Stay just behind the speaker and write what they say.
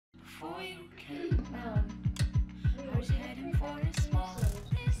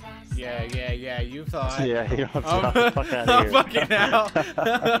Yeah, you thought. Yeah, you don't stop the fuck out of I'm here. fucking out.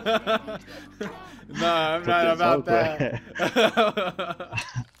 No, I'm not about that.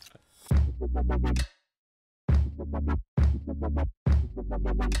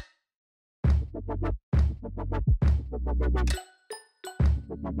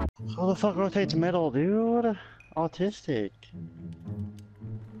 How the fuck rotates metal, dude? Autistic.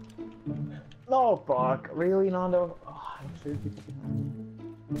 No, fuck. Really, Nando? Oh, I'm sure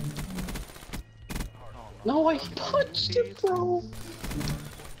no, I punched it, bro!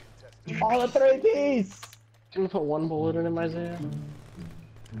 All the 3Ds! Can we put one bullet in him, Isaiah?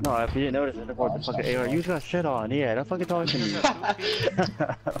 No, if you didn't notice, I bought the fucking AR. You got shit on. Yeah, don't fucking talk to me.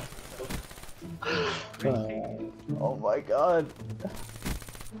 Oh my god.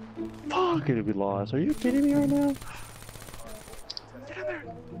 Fuck, it'd be lost. Are you kidding me right now?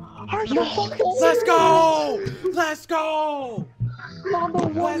 Are you fucking Let's go! Let's go!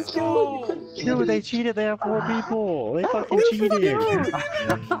 Let's go! Dude, they cheated. They have 4 people. They fucking cheated.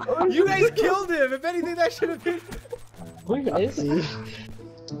 You guys killed him. If anything, that should have been. Where is he?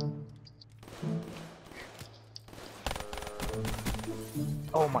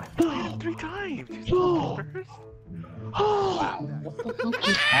 Oh my. 3 times. Oh. Wow. What the fuck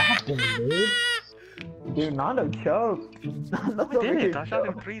just happened, dude? Dude, Nando choked. Nando Did it? I shot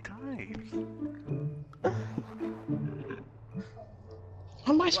him 3 times.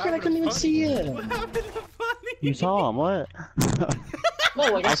 On my screen, I couldn't even see him. What happened to Funny? You saw him, what? No,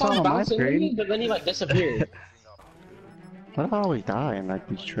 like I saw him on my bouncing, screen. but then he like disappeared. What if I always die and like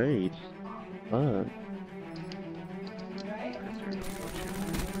betrayed? Fuck.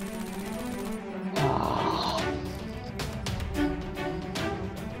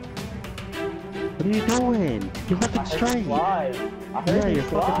 What are you doing? You're fucking straight. Yeah, you're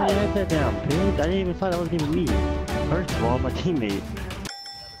fucking turning your head down, bitch. I didn't even thought that wasn't even me. First of all, my teammate.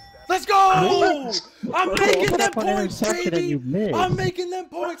 Let's go! I'm making them points, baby! I'm making them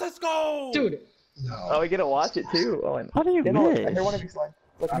points. Let's go! Dude. Oh, we get to watch it too. Oh, and How do you look, miss? I hear one of you slide.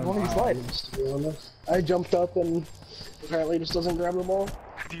 Look, one of you slide. To be honest. I jumped up and apparently just doesn't grab the ball.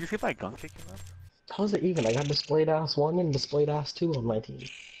 Do you see my gun kicking up? How's it even? I got displayed ass 1 and displayed ass 2 on my team.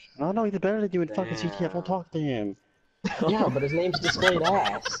 Oh no, he's better than you in fucking CTF. Don't talk to him. Yeah, but his name's displayed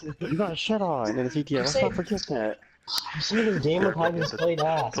ass. You got shit on in the CTF. Let's not forget that. I'm saying his gamer tag is displayed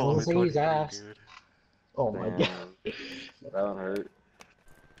ass. I didn't say he's ass. Oh my god. That don't hurt.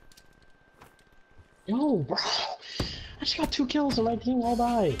 Yo, bro. I just got 2 kills and my team all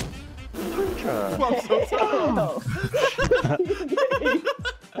died. I'm so sorry.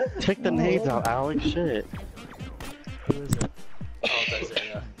 Take the nades out, Alex. Shit. Who is it? Oh, that's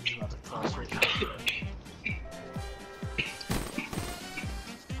Isaiah.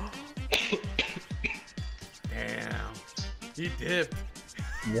 Damn. He dipped.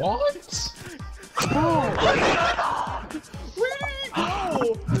 What? Where did he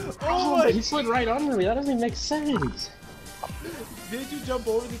go? Oh my! He slid right under me. That doesn't even make sense. Did you jump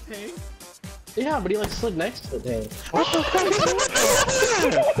over the tank? Yeah, but he like slid next to the tank. What the fuck is that?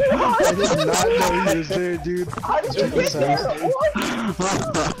 I did not know he was there, dude. I didn't get there.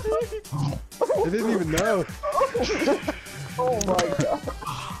 I didn't even know. Oh my god.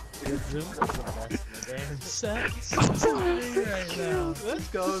 Let's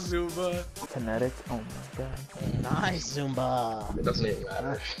go, Zumba. Kinetic. Oh my god. Nice, Zumba. It doesn't even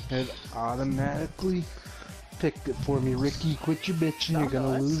matter. It automatically picked it for me, Ricky. Quit your bitching. You're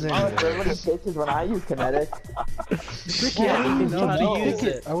gonna lose I was anyway. dribbling the pitches when I use kinetic. Ricky, I didn't even know how to use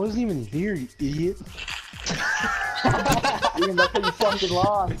it. I wasn't even here, you idiot. Even that's how you fucking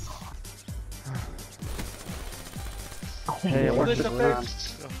lost. Hey, What what's is the the plan? fix?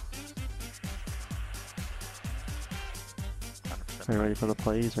 Are you ready for the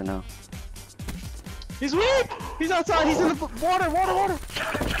plays or no? He's weak! He's outside! He's in the water! Water!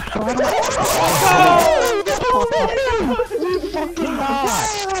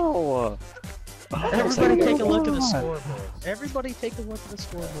 Oh! Everybody take a look at the scoreboard. Everybody take a look at the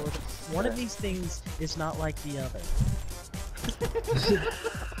scoreboard. One of these things is not like the other.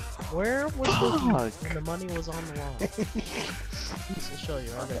 Where was Wookie when the money was on the line? This will show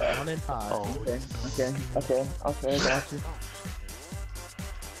you right there. 1 in 5. Oh. Okay, I got you.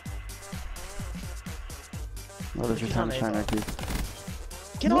 What is your time trying to do?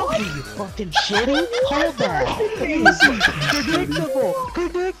 Get off me, you fucking shitty! Hold that! Easy! Predictable!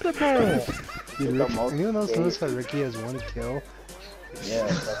 Dude, Ricky, anyone else notice that Ricky has 1 kill? Yeah,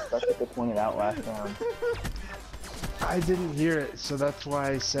 that's what they pointed out last round. I didn't hear it, so that's why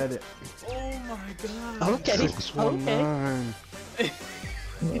I said it. Oh my god! Okay, okay. 619.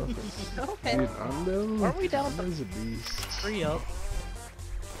 Dude, Nando. Aren't we down to Nando's a beast. 3 up?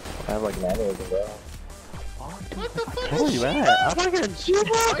 I have like Nando as well. What the fuck? Where are you at? I'm not gonna shoot.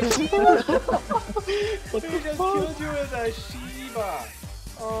 He just killed you with a Shiba.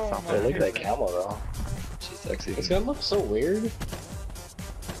 Oh my Hey, look at that god. camel though. She's sexy. This gun looks so weird.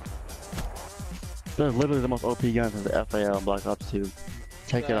 That's literally the most OP gun in the FAL and Black Ops 2.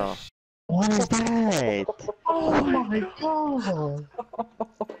 Take it off. What is that? Oh my god!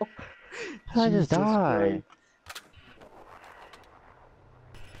 I just died.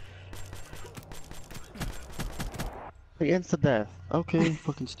 Instant death. Okay,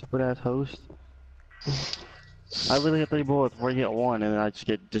 fucking stupid ass host. I literally get 3 bullets before I get 1 and then I just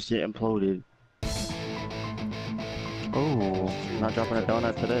get imploded. Oh, not dropping a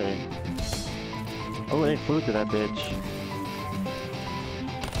donut today. Oh, they flew to that bitch.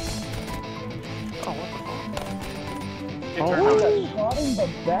 Oh, what the fuck? Oh, Shot in the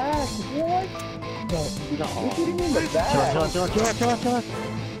back. What? No. You're shooting me in the back. chill.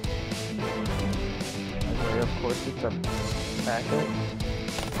 Of course, it's a backup.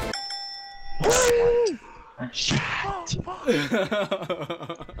 Shit!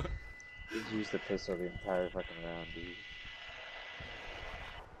 Did use the pistol the entire fucking round, dude.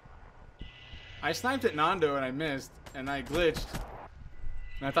 I sniped at Nando and I missed, and I glitched.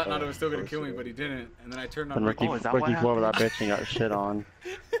 And I thought Nando was still gonna kill me, but he didn't. And then I turned on And Ricky, Ricky flew over that bitch and got shit on.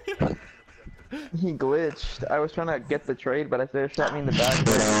 He glitched. I was trying to get the trade, but I said shot me in the back.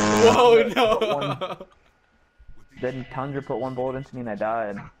 Whoa, no! Then Tundra put 1 bullet into me and I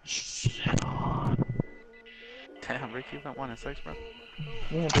died. Shit on. Damn, Rick, you got 1 in 6, bro.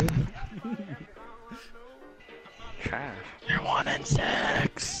 Yeah, dude. Trash. You're 1 in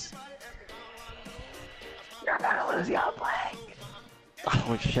 6. You're gonna lose your blank.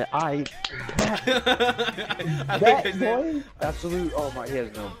 Oh shit, I That boy? Absolute. Oh my. He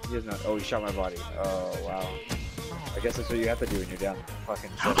has no. Oh, he shot my body. Oh wow. I guess that's what you have to do when you're down.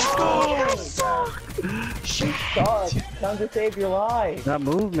 Fucking. Shit. Sucks. Time to save your life. that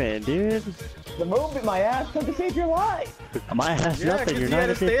movement, dude. The movement, my ass. Time to save your life. My ass Yeah, nothing, because you're you had to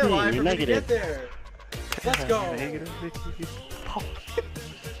 9 stay 15, alive you're for me to get negative. there. Let's go.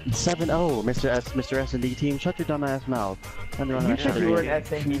 7-0, Mr. S&D team, shut your dumb ass mouth. You said you were an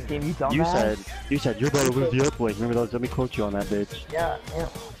S&D team, you dumbass. You said you're about to lose the uplink. Remember those? Let me quote you on that bitch. Yeah.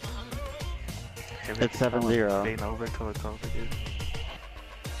 It's 7-0. Staying over till it's over, dude.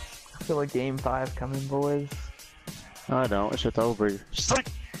 I feel like game 5 coming, boys. I don't, it's just over. I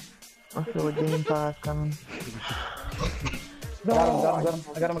feel like game 5 coming. Got him.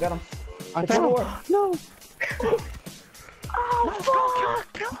 I got him. I got him. No. Oh,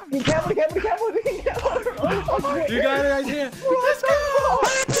 kill him. Be careful. You got it, Isaiah. Let's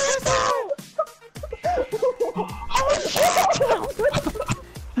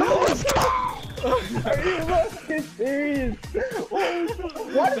Are you fucking serious?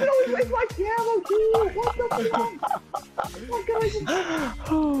 Why does it always make my camo, dude? What the fuck?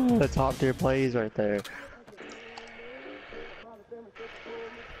 The top tier plays right there.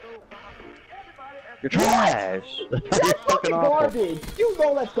 You're trash. That's fucking garbage. You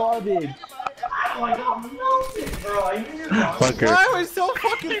know that's garbage. Fucker. I was so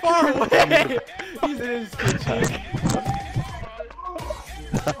fucking far away. He's in his kitchen.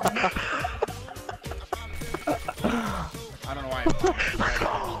 I don't know why.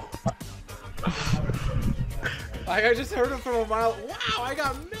 I just heard him from a mile. Wow, I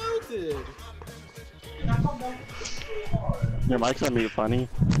got melted. Your mic's gonna be funny.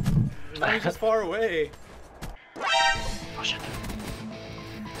 He's just far away. Oh shit.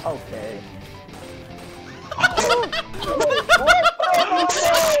 Okay.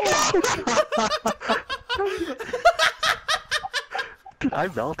 I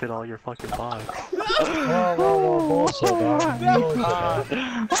melted all your fucking box. Whoa, bullshit, man.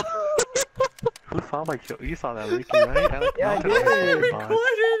 Who saw my kill? You saw that, Ricky, right? Yeah, I melted all did. your box.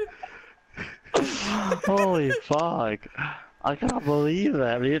 Holy fuck. I can't believe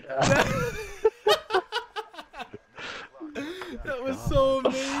that, dude. That was so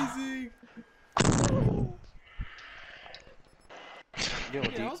amazing. Yo,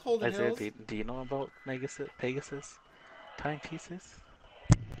 Yeah, I was holding Isaiah, hills. do you know about Pegasus timepieces?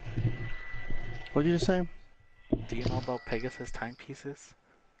 What did you just say? Do you know about Pegasus timepieces?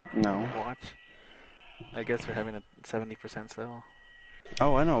 No. Watch. I guess we're having a 70% sale.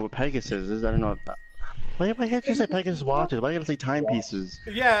 Oh, I know what Pegasus is. I don't know. Why can't you say Pegasus watches? Why gotta say timepieces?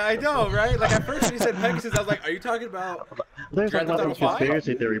 Yeah, I know, right? Like at first when he said Pegasus, I was like, "Are you talking about?" There's like Grand Theft some Auto 5?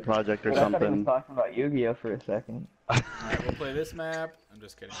 conspiracy theory project or I thought he was something. talking about Yu-Gi-Oh for a second. Alright, we'll play this map. I'm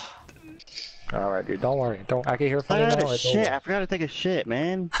just kidding. Alright, dude, don't worry. Don't. I can hear I funny now. gotta It's shit. over. I forgot to take a shit,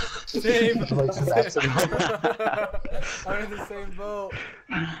 man. Same. Like, that's I'm in the same boat.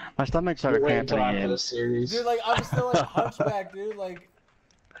 My stomach started cramping after again. the series. Dude, like, I'm still like hunchback, dude. Like,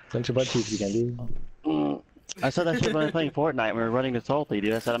 Don't you butt cheeks again, dude. I said that shit when I was playing Fortnite. We were running to Salty,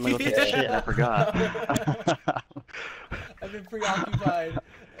 dude. I said I'm gonna go take a shit, and I forgot. I've been preoccupied.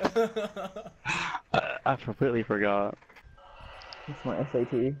 I completely forgot. It's my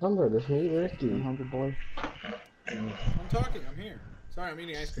SAT. Remember this me, Ricky. 100 boys. I'm talking. I'm here. Sorry, I'm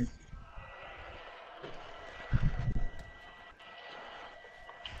eating ice cream.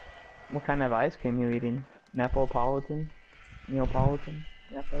 What kind of ice cream you eating? Neapolitan? Neapolitan?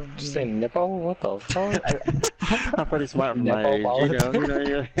 Nepo? Just say nippo? What the fuck? I'm pretty smart for my age, you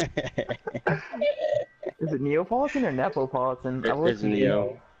know. Is it Neapolitan or Neapolitan? It's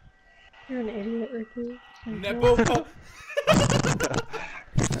Neo. You're an idiot, Ricky. Nepo.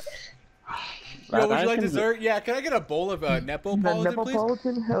 Yo, would you like dessert? Yeah, can I get a bowl of Neapolitan, please?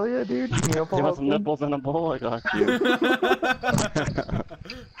 Neapolitan? Hell yeah, dude. You want some Neapolitan? nipples in a bowl? I got you.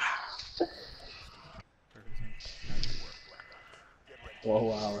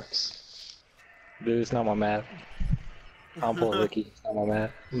 Whoa, Alex. Dude, it's not my math. I'm pulling Ricky. It's not my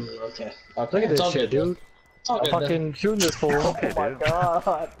math. Okay. Look at this shit, dude. I'm fucking shooting this fool. Oh my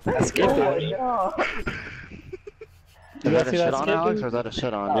god. That's good, Oh my dude. god. Is that a see shit that on, skip, Alex, dude? or is that a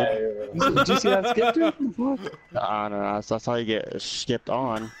shit on, dude? Did you see that skip, dude? I don't know. That's how you get skipped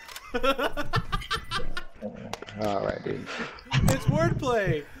on. Alright, dude. It's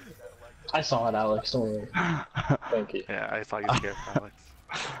wordplay. I saw it, Alex. Don't worry. Thank you. Yeah, I saw you skip, Alex.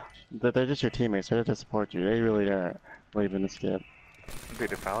 They're just your teammates. They're there to support you. They really aren't leaving the skip.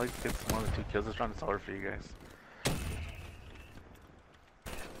 Dude, if Alex gets one of the 2 kills this round, it's over for you guys.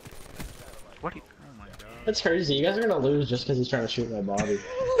 What do you... Oh my god. That's crazy. You guys are gonna lose just because he's trying to shoot my body.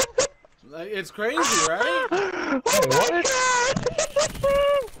 Like, it's crazy, right? Wait, what?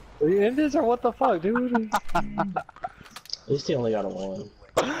 Are you in this or what the fuck, dude? At least he only got a 1.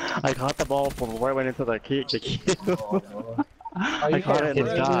 I caught the ball from right went into the kick. Oh, I caught it in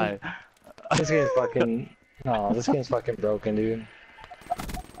the sky. This game's fucking... No, this game's fucking broken, dude.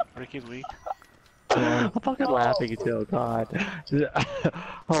 Ricky's weak. I'm fucking laughing too. God.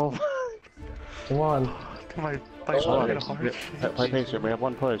 Oh. Come on. My Hold on. Play patient. We have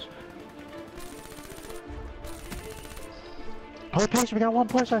 1 push. Play patient. We got 1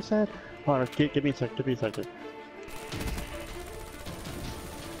 push. I said. Hold on. Give me a sec. Give me a second.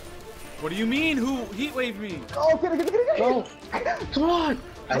 What do you mean? Who heat waved me? Oh, get it. Go! Come on!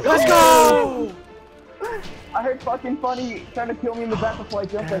 Let's go! I heard fucking funny trying to kill me in the back before I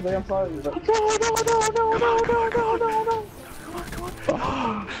jumped. I was like, I'm sorry. But... No. Come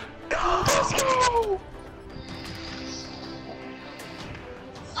on. Let's go.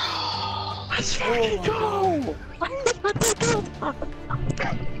 Let's fucking go.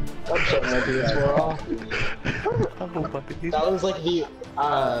 That was like the,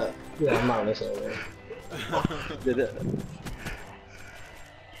 yeah, I'm not missing it. Did it?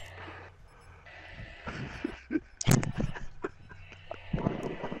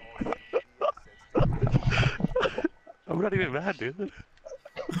 I'm not even mad, dude. Like,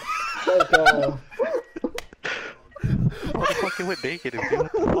 I fucking went naked and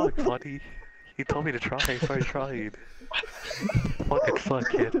what the fuck, buddy? He told me to try, so I tried. Fucking fuck,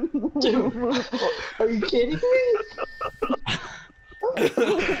 kid. dude, are you kidding me?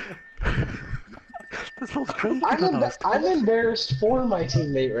 This feels crazy. I'm embarrassed for my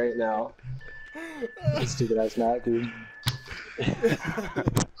teammate right now. Stupid ass Matt, dude.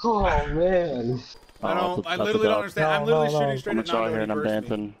 Oh man. I don't. I literally don't understand. I'm literally shooting straight I'm at sorry Nando here and and he I'm burst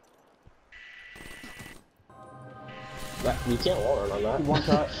me. dancing. You can't wall run on that. One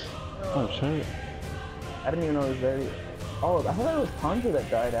shot. Oh shit. I didn't even know it was there. Oh, I thought it was Tundy that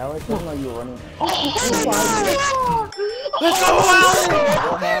died, Alex. I didn't know you were running. Let's go,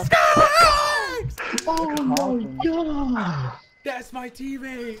 Alex! Oh my god! That's my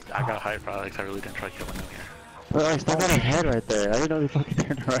teammate. I got hyped for Alex. I really didn't try killing him here. Well, I still got a head right there. I didn't know he fucking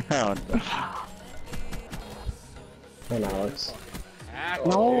turned around. And Alex.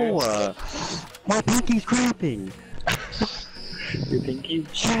 No! My pinky's cramping! Your pinky?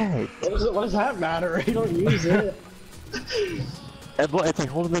 Shit! What does that matter? You don't use it. It's like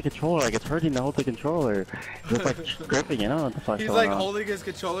holding the controller, like it's hurting to hold the controller. It's like gripping it, I don't know what the fuck's He's going like on. holding his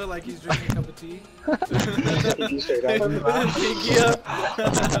controller like he's drinking a cup of tea. Pinky straight up. Pinky up.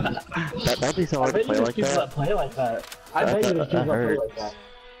 That'd be so I hard to bet play you like there's people that. that play like that. I bet you there's people that play like that.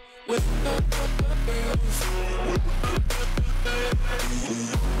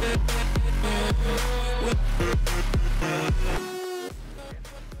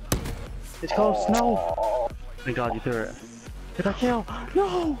 It's close. No. Thank God you threw it. Did I kill?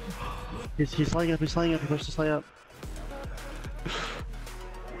 No. He's sliding up. He's sliding up. He pushed the slide up.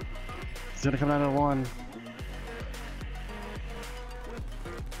 He's gonna come down to one.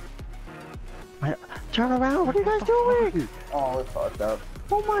 Turn around! What are you guys doing? Oh, we're fucked up.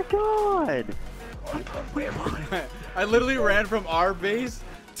 Oh my God! I literally ran from our base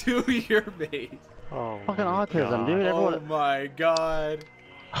to your base. Oh, Fucking my autism, God. dude. Oh Everyone. my God.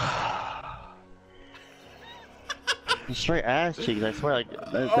 Straight ass cheeks. I swear.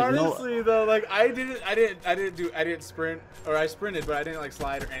 Like, there's Honestly though, like I didn't sprint, or I sprinted, but I didn't like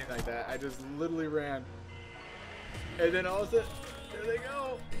slide or anything like that. I just literally ran, and then all of a sudden, there they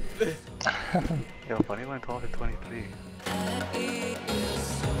go. Yo, funny when 12 to 23.